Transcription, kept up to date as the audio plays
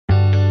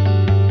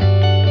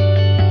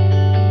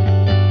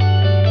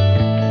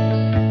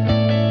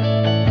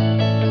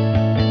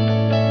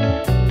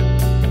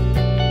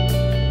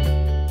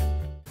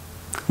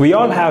We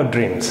all have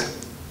dreams.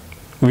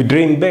 We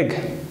dream big,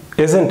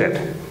 isn't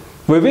it?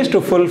 We wish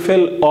to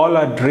fulfill all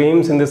our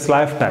dreams in this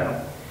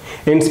lifetime.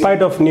 In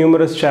spite of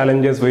numerous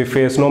challenges we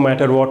face, no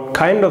matter what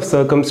kind of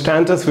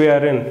circumstances we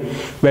are in,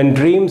 when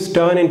dreams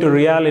turn into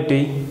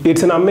reality,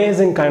 it's an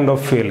amazing kind of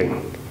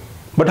feeling.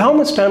 But how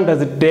much time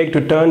does it take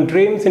to turn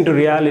dreams into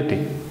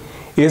reality?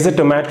 Is it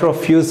a matter of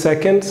few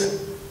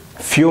seconds,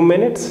 few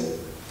minutes,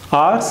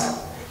 hours,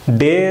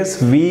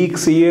 days,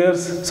 weeks,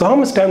 years? So how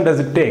much time does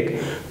it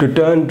take to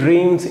turn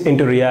dreams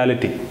into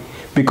reality?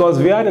 Because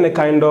we are in a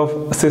kind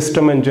of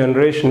system and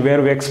generation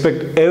where we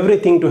expect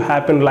everything to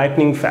happen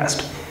lightning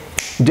fast.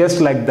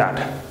 Just like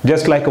that.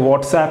 Just like a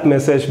WhatsApp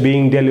message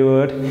being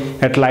delivered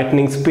at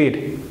lightning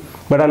speed.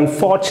 But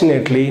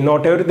unfortunately,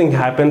 not everything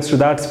happens to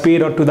that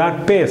speed or to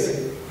that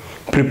pace.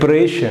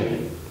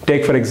 Preparation.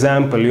 Take for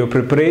example your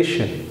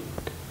preparation,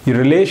 your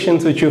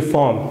relations which you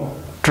form,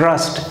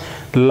 trust,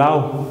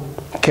 love,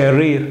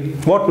 career,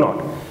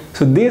 whatnot.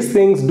 So these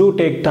things do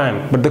take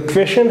time. But the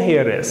question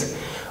here is,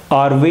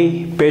 are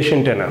we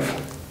patient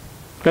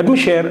enough? Let me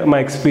share my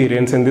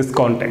experience in this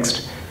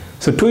context.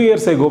 So 2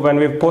 years ago, when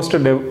we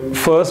posted the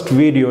first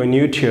video in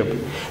YouTube,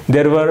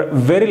 there were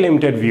very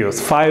limited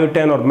views, 5,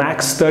 10 or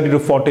max 30 to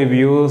 40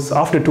 views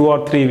after 2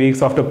 or 3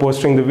 weeks after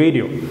posting the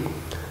video.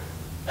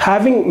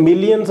 Having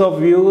millions of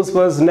views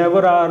was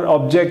never our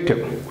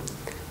objective.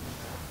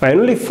 I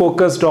only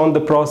focused on the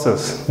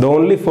process. The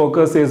only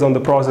focus is on the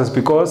process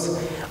because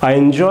I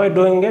enjoy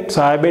doing it,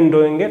 so I've been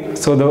doing it.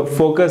 So the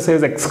focus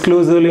is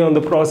exclusively on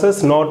the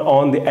process, not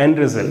on the end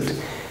result.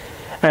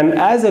 And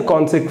as a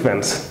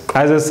consequence,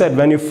 as I said,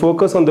 when you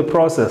focus on the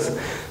process,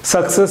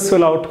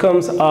 successful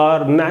outcomes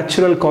are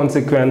natural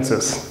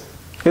consequences,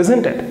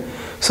 isn't it?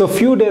 So a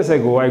few days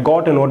ago, I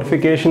got a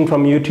notification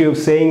from YouTube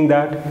saying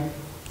that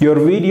your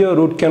video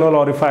root canal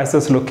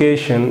orifices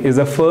location is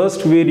the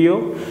first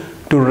video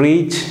to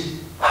reach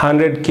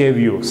 100k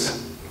views.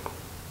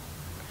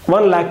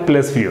 1 lakh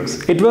plus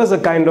views. It was a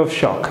kind of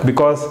shock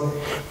because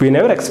we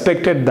never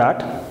expected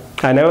that.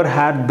 I never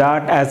had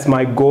that as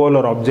my goal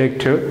or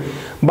objective.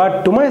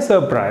 But to my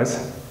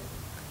surprise,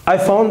 I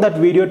found that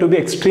video to be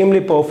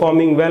extremely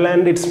performing well,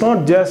 and it's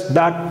not just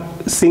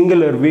that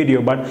singular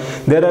video, but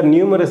there are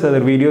numerous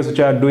other videos which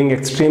are doing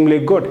extremely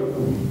good.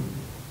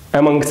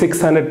 Among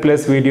 600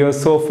 plus videos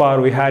so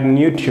far we had in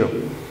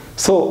YouTube.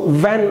 So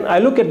when I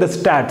look at the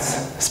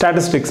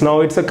statistics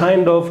now, it's a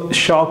kind of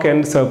shock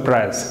and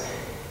surprise.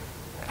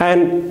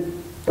 And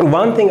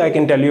one thing I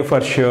can tell you for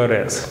sure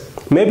is,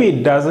 maybe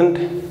it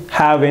doesn't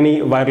have any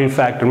viral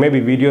factor. Maybe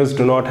videos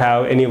do not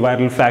have any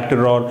viral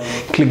factor or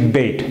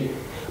clickbait.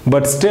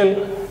 But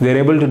still, they're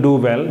able to do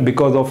well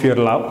because of your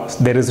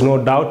love. There is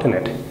no doubt in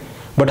it.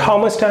 But how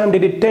much time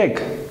did it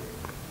take?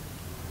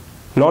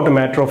 Not a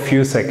matter of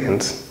few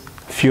seconds,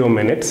 few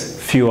minutes,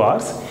 few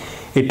hours.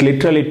 It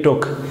literally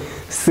took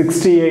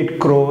 68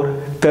 crore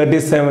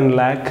 37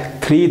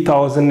 lakh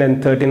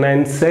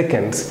 3039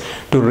 seconds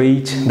to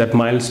reach that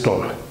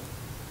milestone.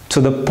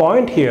 So the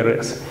point here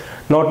is,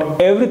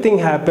 not everything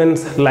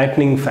happens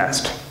lightning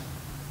fast,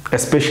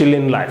 especially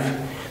in life.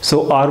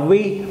 So are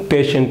we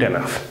patient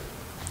enough?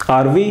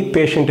 Are we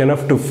patient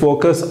enough to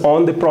focus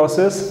on the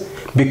process?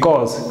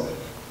 Because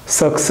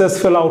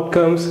successful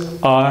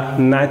outcomes are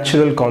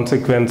natural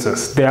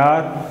consequences. They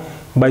are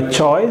by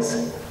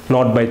choice,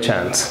 not by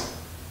chance.